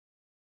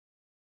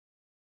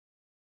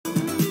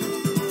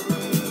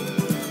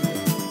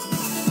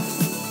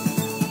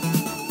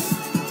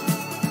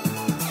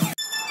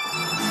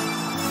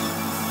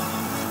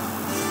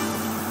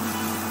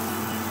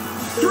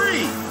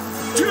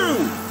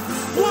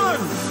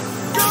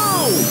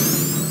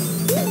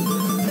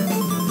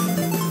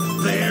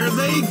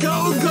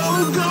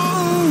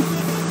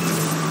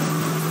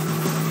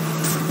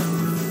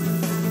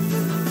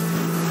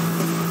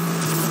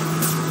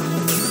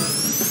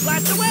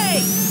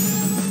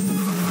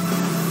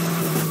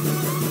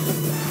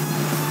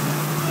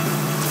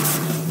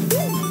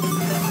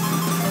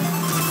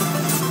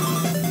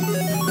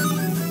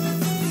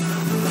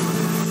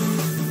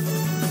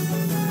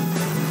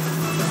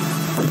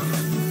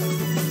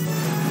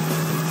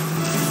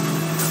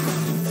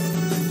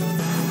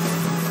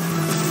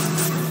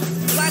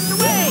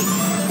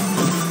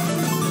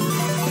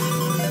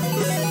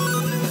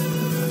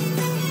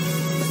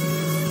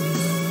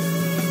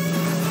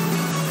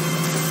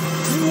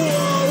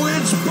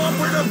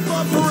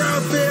bumper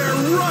out there!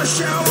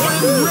 Rush hour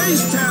in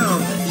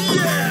Racetown!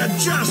 Yeah,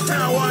 just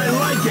how I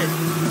like it!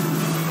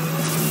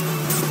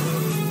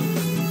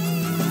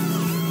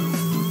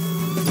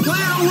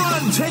 Player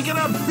one taking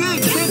a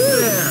big hit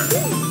there!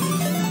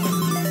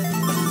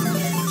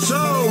 So,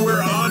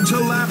 we're on to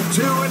lap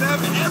 2 and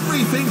have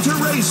everything to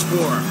race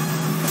for.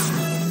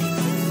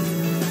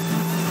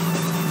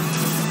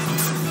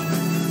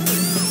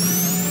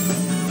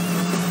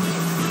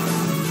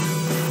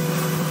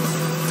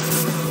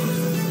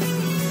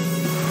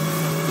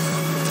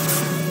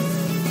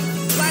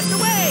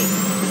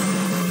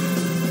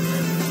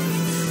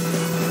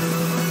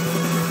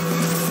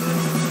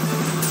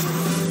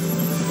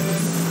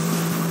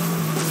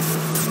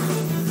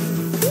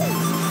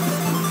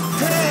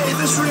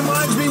 This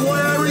reminds me why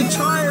I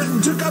retired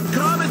and took up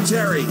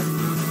commentary.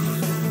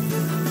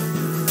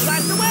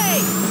 Blast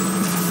away!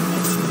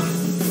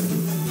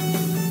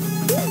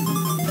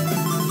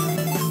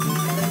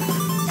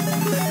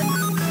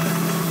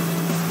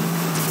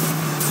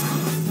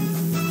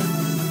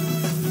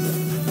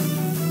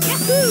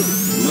 Yahoo!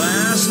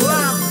 Last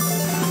lap.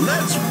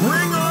 Let's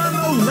bring on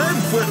the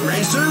Leadfoot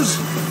racers.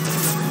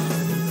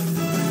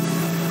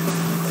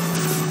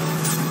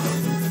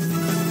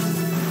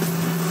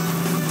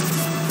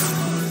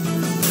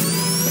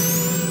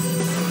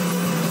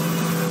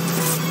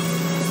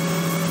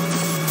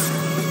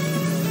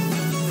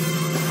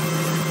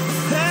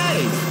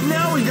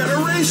 Now we got a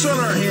race on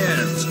our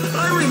hands.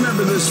 I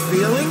remember this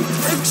feeling.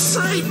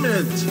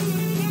 Excitement.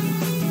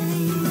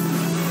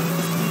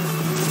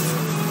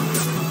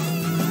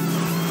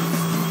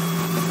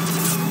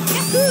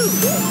 Yahoo!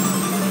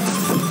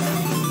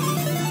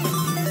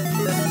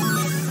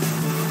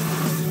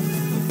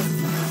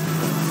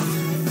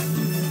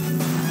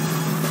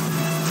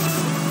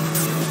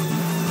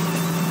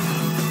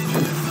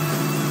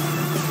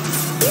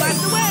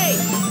 Blast away!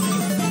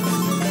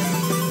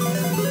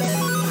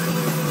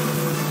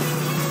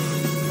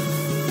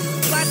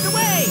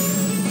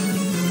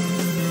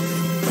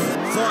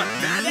 Thought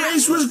that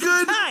race was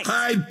good? Nice.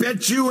 I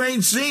bet you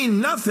ain't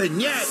seen nothing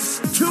yet.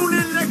 Tune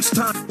in next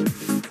time.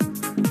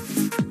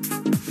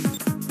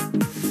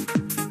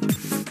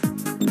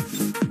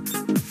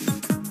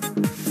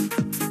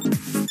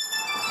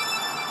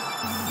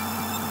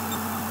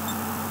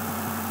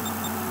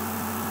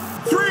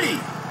 Three,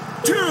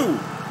 2,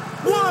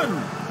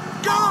 1,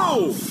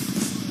 go!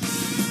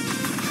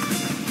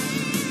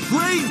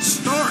 Great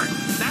start.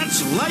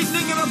 That's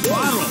lightning in a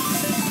bottle.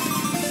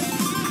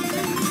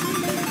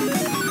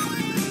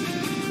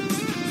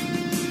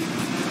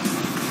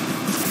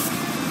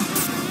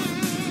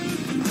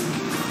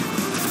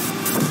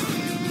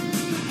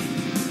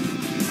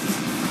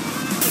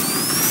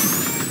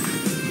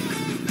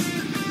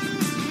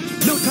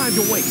 No time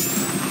to waste.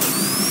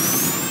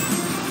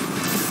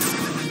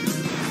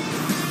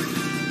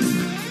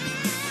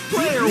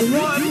 Player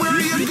one, where are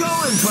you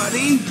going,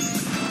 buddy?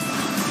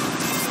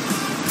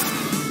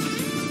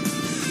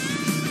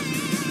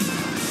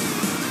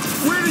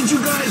 Where did you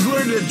guys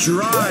learn to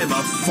drive?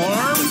 A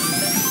farm?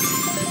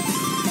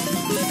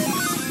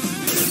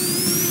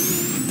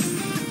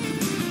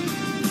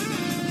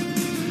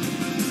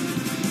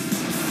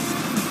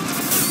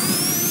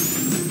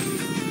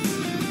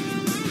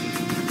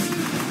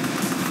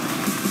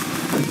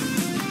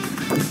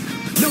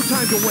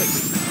 Time to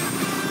waste.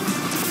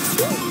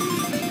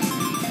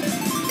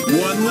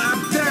 One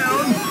lap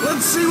down.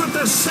 Let's see what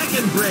the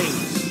second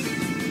brings.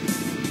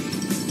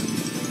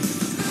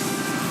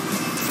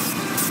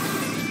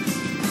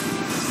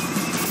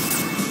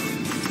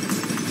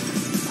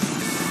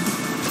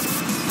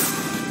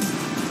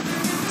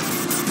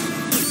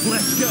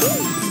 Let's go.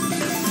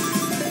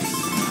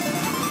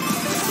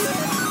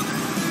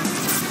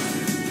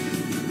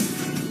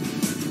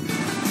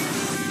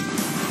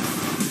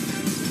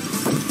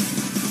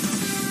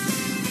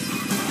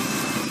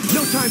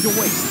 No time to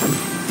waste.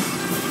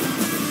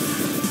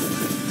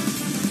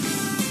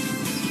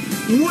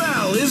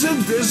 Well,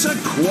 isn't this a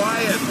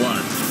quiet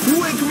one?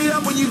 Wake me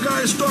up when you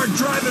guys start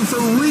driving for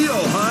real,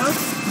 huh?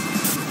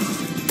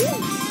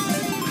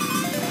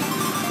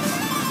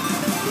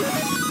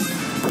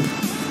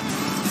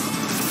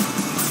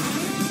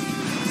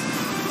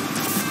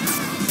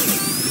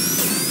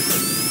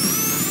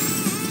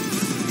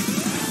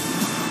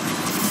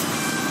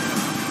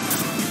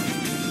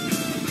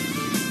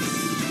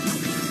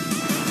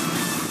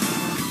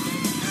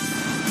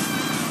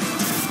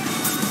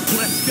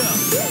 Let's go.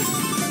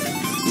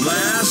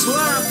 Last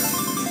lap.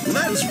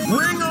 Let's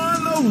bring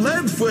on the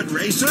Leadfoot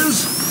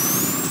racers.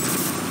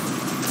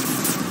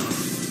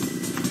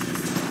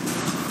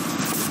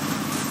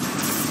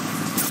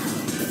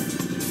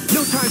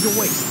 No time to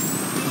waste.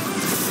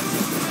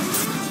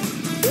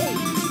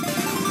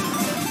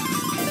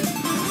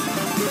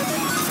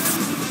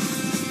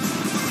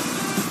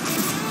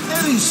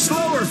 Any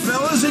slower,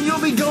 fellas, and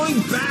you'll be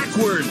going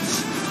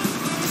backwards.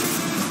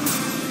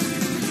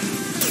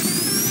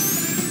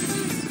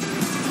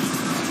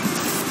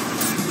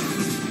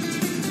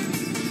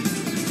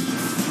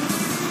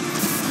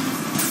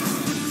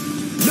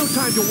 No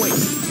time to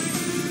waste.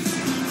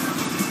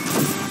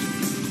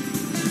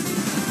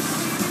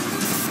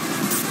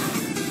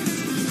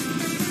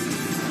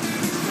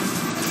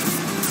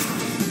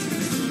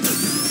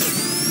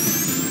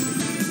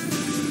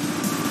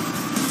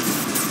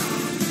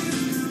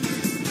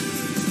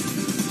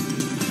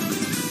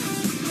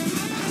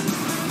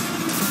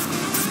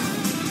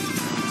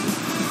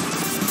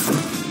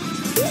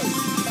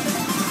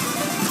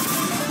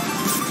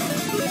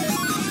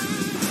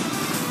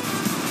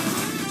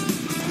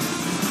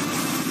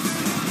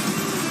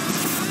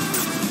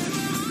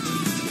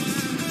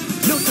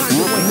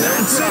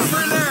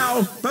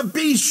 But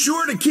be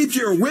sure to keep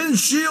your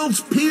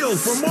windshields peeled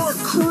for more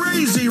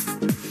crazy...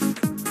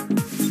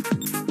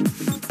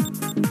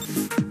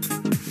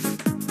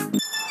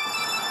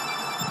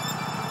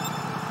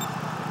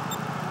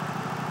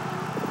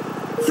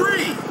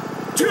 Three,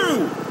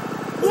 two,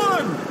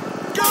 one,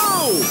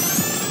 go!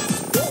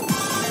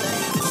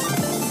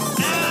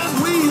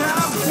 And we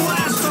have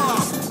blast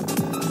off!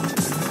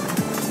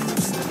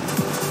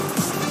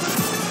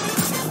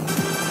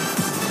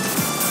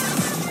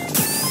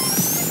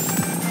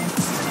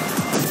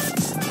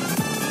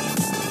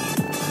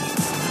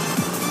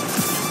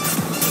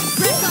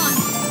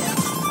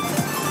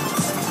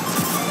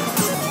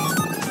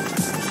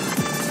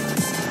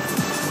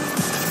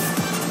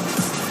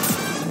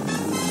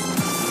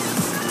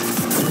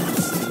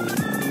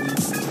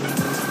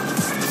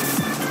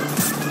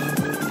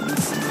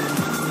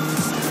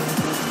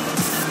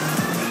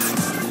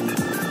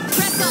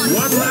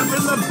 One lap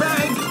in the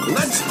bank,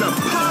 let's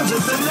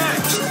deposit the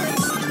next.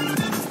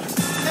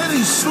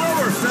 Any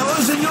slower,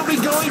 fellas, and you'll be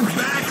going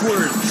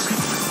backwards.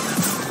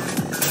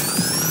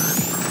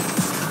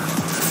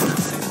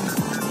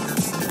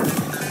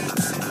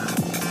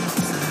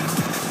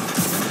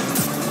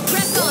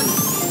 Press on.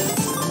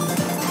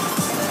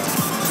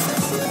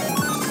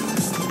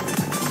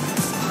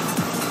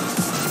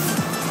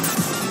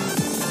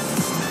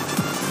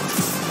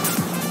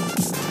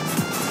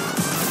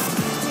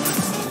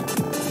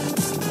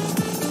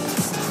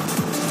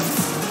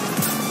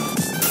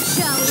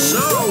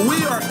 So we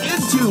are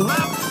into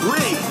lap 3.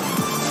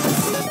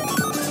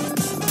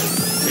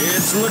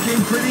 It's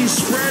looking pretty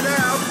spread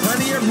out.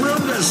 Plenty of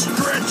room to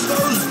stretch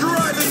those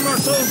driving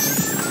muscles.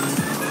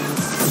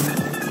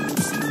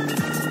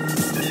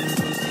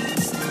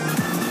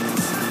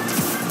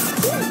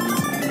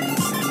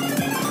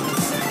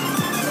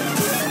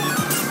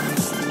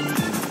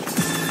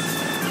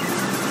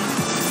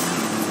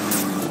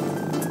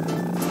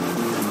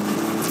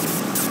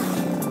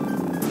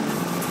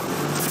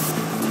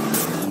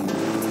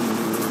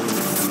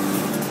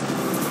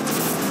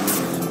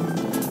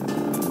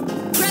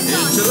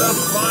 To the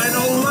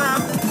final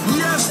lap.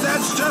 Yes,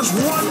 that's just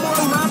one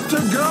more lap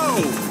to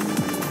go.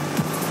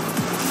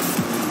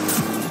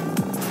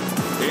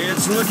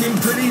 It's looking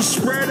pretty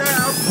spread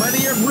out.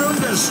 Plenty of room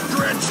to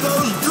stretch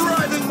those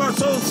driving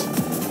muscles.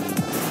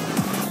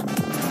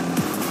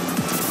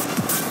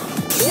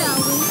 Shall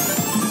we?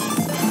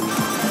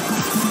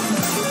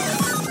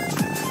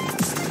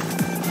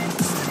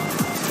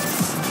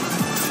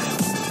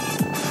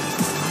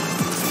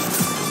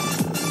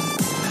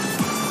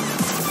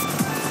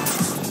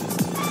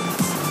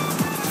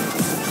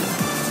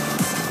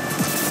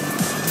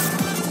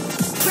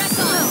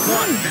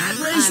 That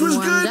race was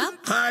good. Up.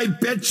 I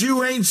bet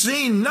you ain't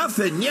seen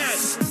nothing yet.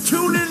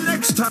 Tune in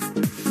next time.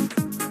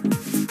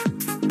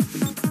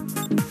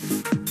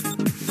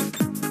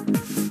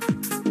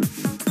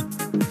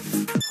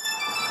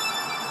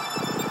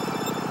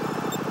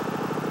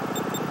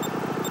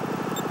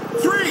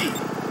 Three,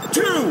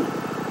 two,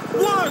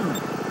 one,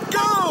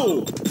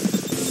 go!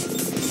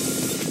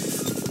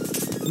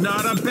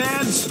 Not a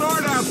bad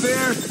start out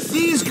there.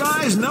 These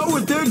guys know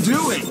what they're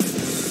doing.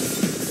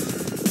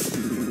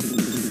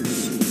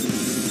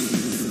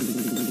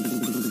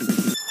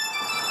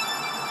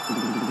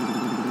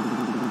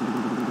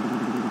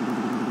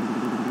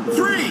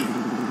 Three,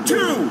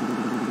 two,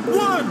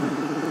 one,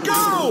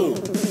 go!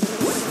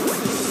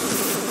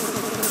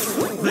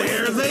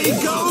 There they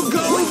go,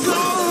 go,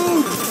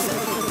 go!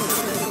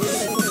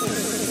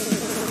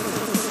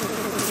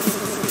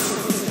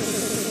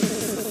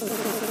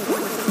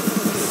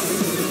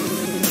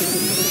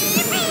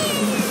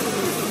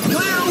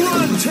 Player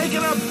one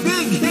taking a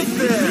big hit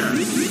there.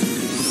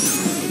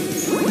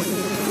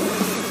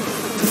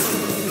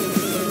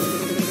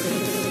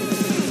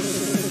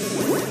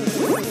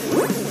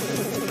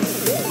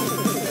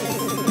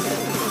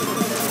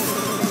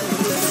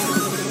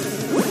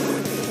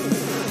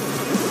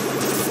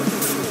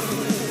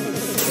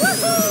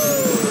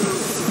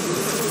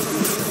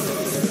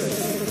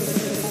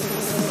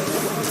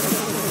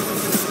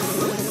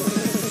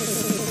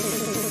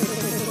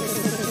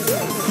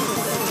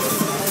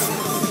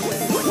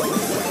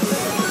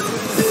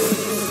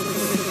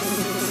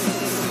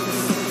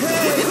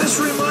 This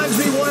reminds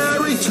me why I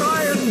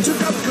retired and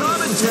took up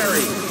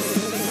commentary.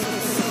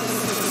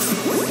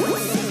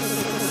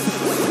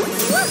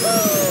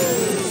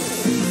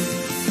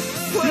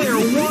 Player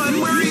one,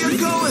 where are you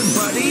going,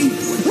 buddy?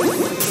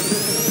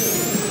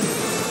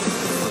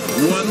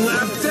 One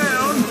lap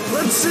down.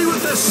 Let's see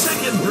what the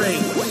second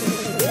brings.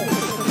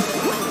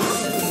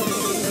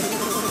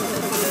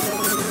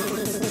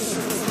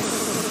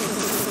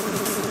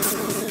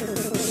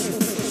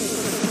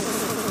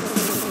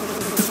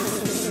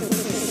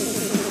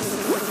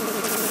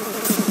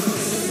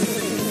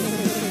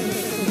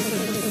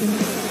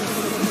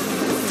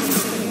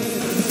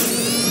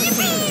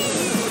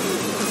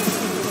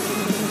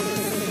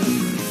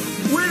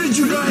 Did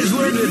you guys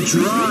learn to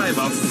drive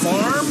a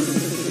farm?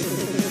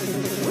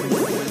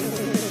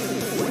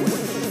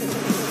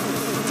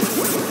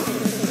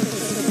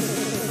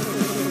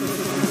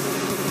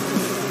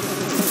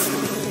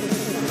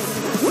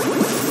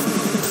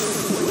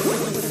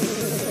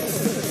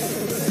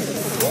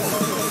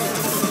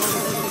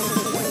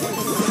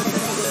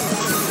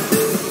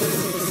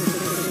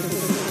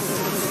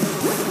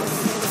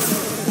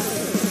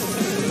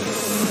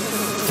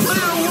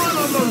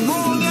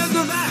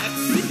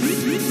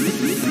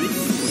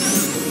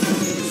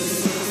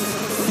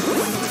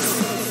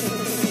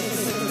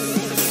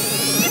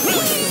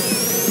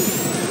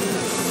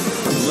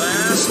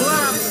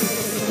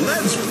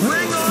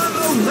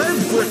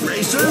 it,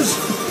 racers!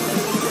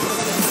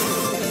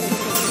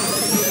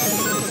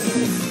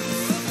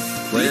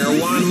 Player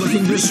 1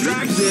 looking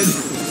distracted.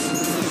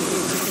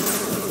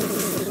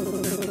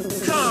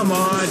 Come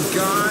on,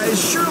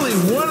 guys. Surely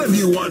one of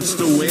you wants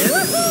to win.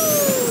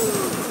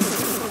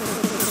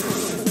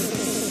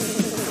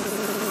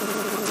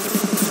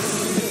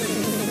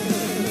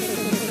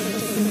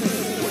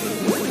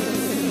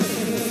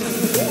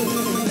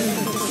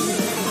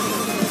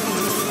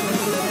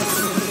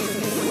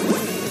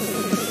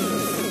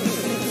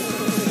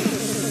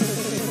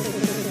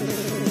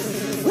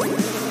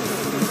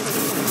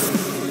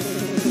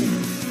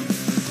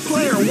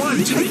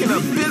 Taking a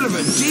bit of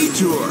a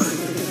detour.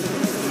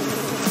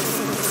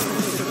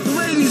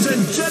 Ladies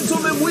and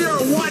gentlemen, we are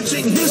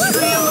watching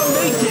history in the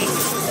making.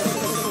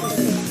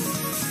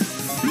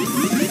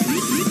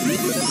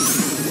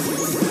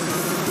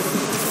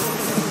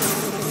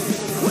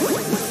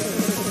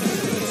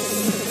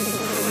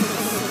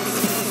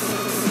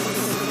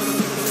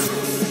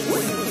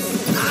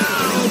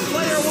 Ow!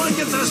 Player 1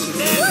 gets a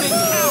standing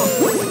count.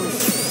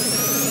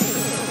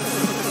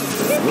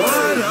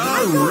 What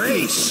a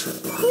race!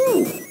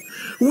 Whew.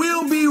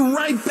 We'll be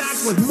right back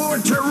with more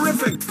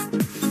terrific...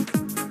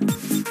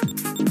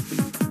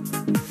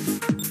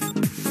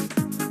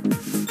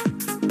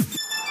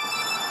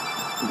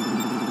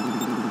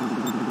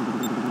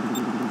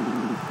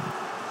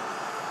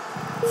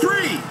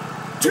 Three,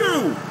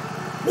 2,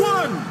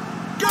 1,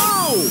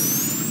 go!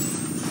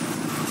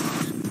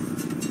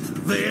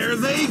 There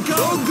they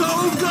go,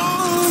 go, go!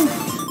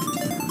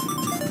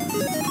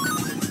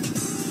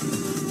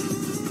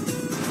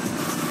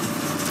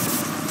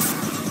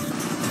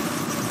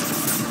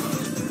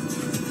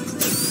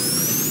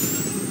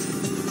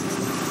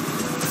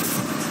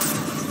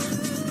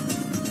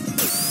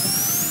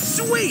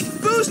 Sweet!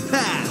 Boost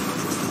pad!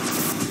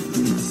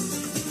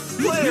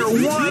 Player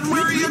 1,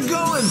 where are you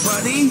going,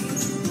 buddy?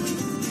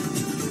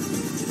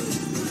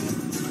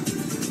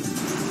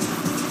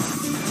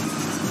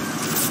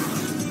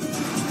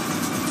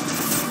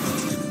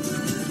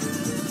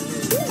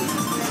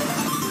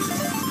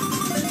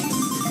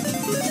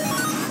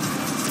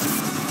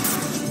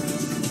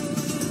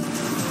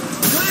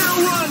 Player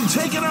 1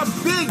 taking a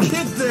big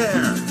hit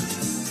there.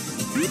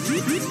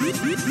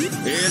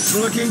 It's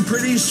looking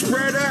pretty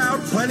spread out.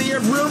 Plenty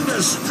of room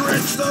to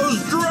stretch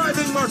those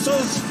driving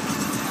muscles.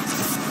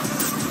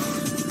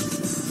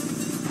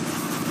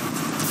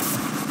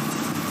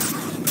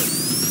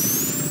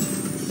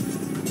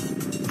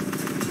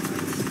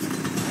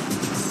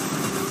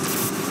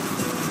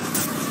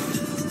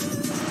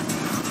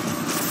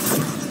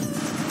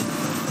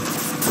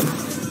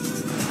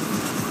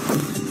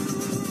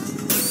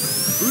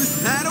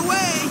 Boost pad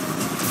away!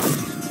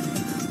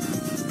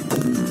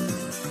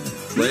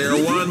 Player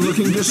 1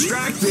 looking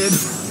distracted.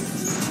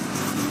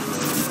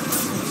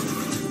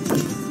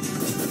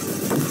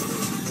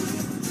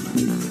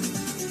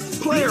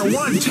 Player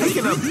 1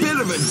 taking a bit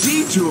of a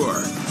detour.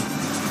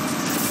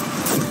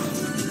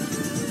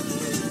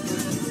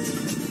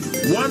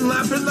 One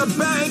lap in the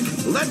bank.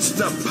 Let's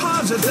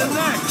deposit the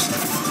next.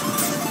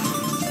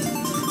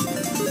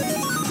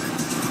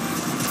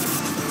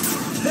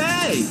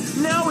 Hey,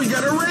 now we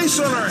got a race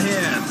on our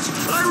hands.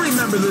 I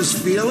remember this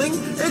feeling.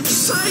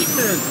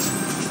 Excitement.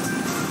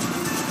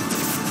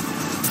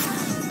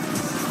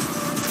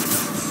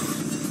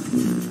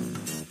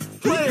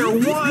 Player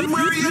 1,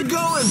 where are you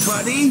going,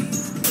 buddy?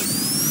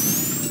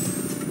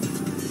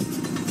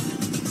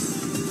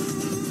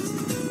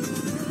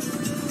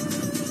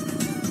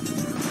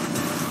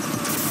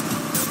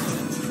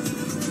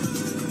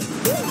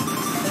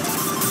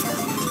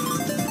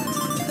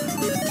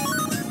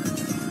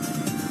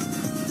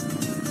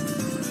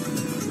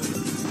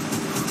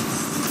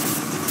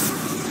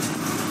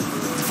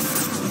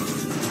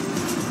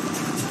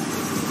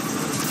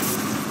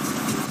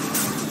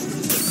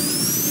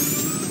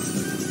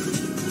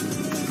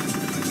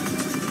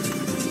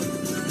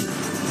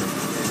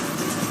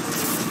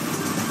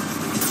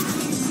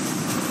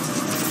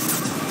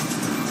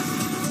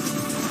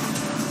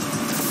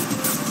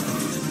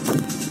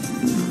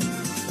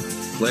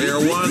 Player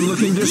 1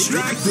 looking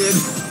distracted.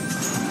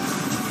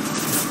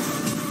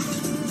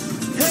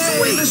 Hey,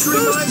 Sweet, this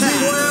reminds me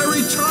pad. why I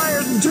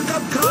retired and took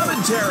up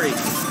commentary.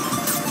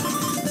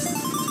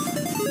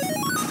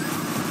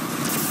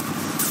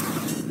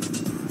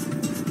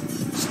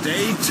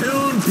 Stay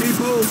tuned,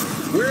 people.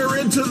 We're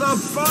into the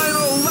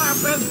final lap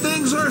and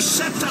things are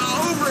set to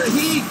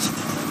overheat.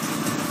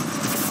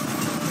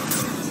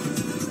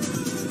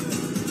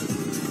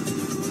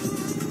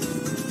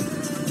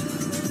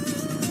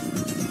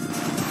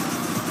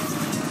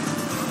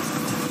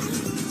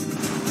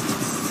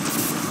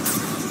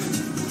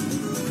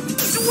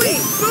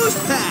 Sweet! Boost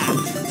pad!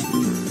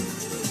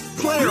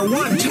 Player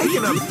 1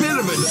 taking a bit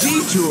of a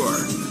detour.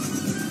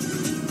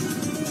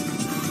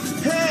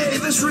 Hey,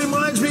 this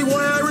reminds me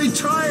why I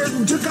retired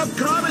and took up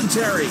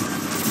commentary.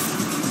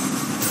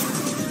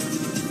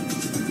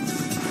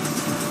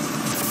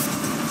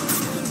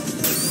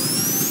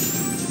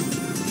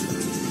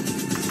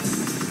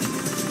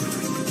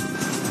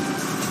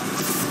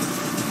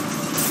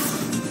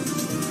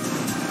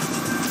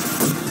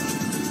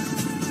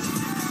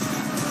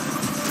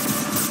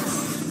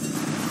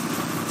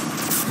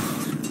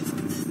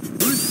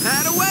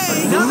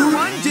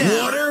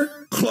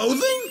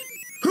 clothing?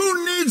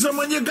 Who needs them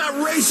when you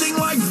got racing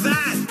like that?